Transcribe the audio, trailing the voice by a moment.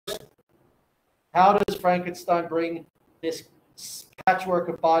How does Frankenstein bring this patchwork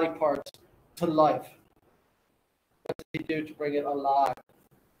of body parts to life? What does he do to bring it alive?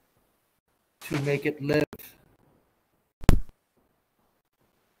 To make it live?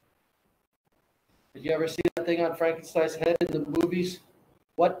 Did you ever see that thing on Frankenstein's head in the movies?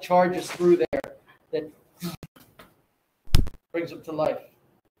 What charges through there that brings him to life?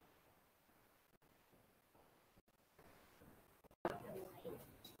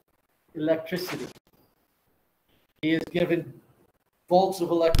 Electricity. He is given bolts of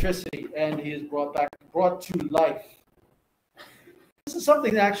electricity, and he is brought to life. This is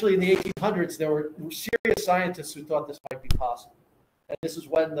something that actually in the 1800s there were serious scientists who thought this might be possible. And this is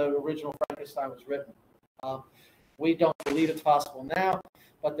when the original Frankenstein was written. We don't believe it's possible now,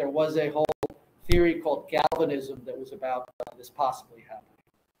 but there was a whole theory called galvanism that was about this possibly happening.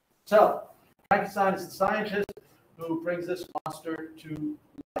 So, Frankenstein is the scientist who brings this monster to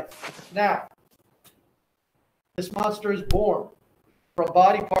life. Now, this monster is born from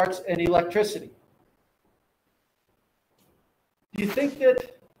body parts and electricity. Do you think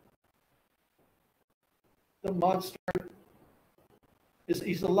that the monster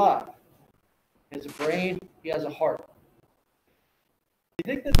he's alive? He has a brain, he has a heart. Do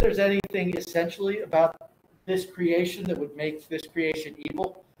you think that there's anything essentially about this creation that would make this creation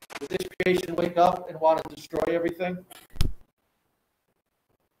evil? Would this creation wake up and want to destroy everything?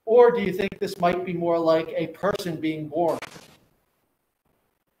 Or do you think this might be more like a person being born?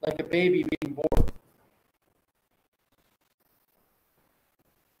 Like a baby being born?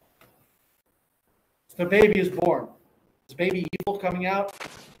 So the baby is born. Is the baby evil coming out?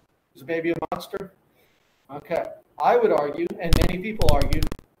 Is the baby a monster? Okay. I would argue, and many people argue,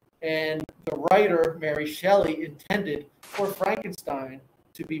 and the writer, Mary Shelley, intended for Frankenstein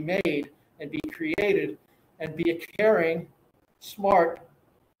to be made and be created and be a caring, smart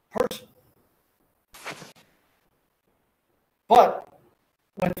person. But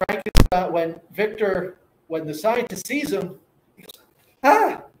when when the scientist sees him, he goes,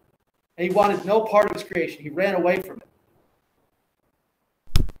 ah! And he wanted no part of his creation. He ran away from it.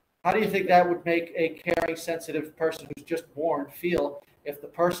 How do you think that would make a caring, sensitive person who's just born feel if the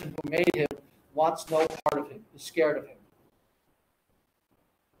person who made him wants no part of him, is scared of him?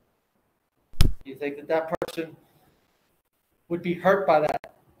 Do you think that that person would be hurt by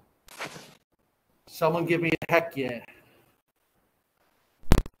that? Someone give me a heck yeah.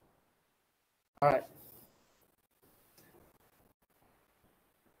 All right.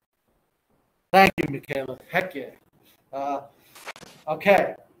 Thank you, Michaela. Heck yeah.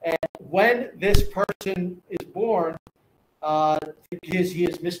 Okay. And when this person is born, he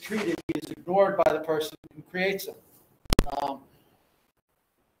is mistreated. He is ignored by the person who creates him.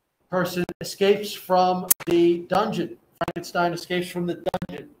 Person escapes from the dungeon. Frankenstein escapes from the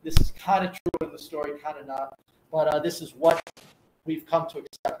dungeon. This is kind of true in the story, kind of not. But this is what we've come to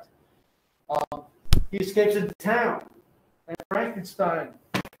accept. He escapes into town. And Frankenstein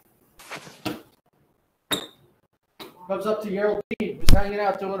comes up to Geraldine, who's hanging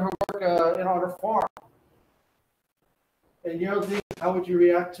out doing her work on her farm. And Geraldine, how would you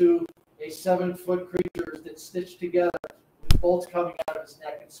react to a 7-foot creature that's stitched together with bolts coming out of his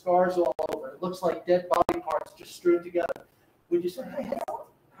neck and scars all over? It looks like dead body parts just strewn together. Would you say, hey,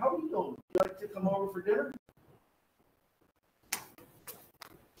 how are you doing? Would you like to come over for dinner?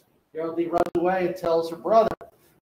 Geraldine runs away and tells her brother